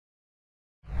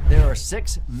are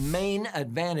 6 main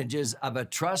advantages of a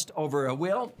trust over a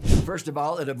will. First of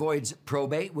all, it avoids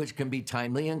probate, which can be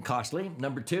timely and costly.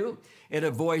 Number 2, it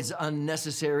avoids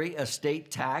unnecessary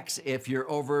estate tax if you're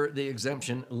over the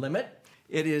exemption limit.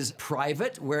 It is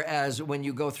private, whereas when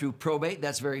you go through probate,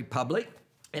 that's very public.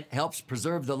 It helps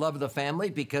preserve the love of the family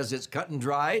because it's cut and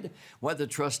dried what the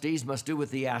trustees must do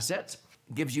with the assets.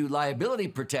 It gives you liability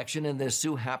protection in this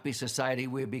sue-happy society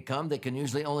we've become. They can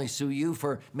usually only sue you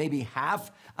for maybe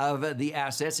half of the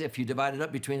assets if you divide it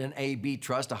up between an A-B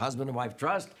trust, a husband and wife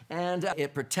trust. And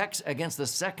it protects against the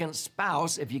second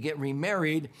spouse if you get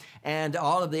remarried and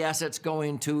all of the assets go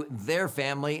into their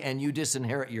family and you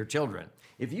disinherit your children.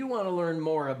 If you want to learn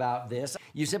more about this,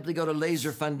 you simply go to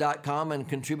laserfund.com and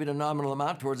contribute a nominal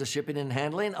amount towards the shipping and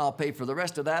handling. I'll pay for the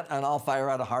rest of that, and I'll fire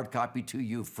out a hard copy to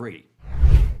you free.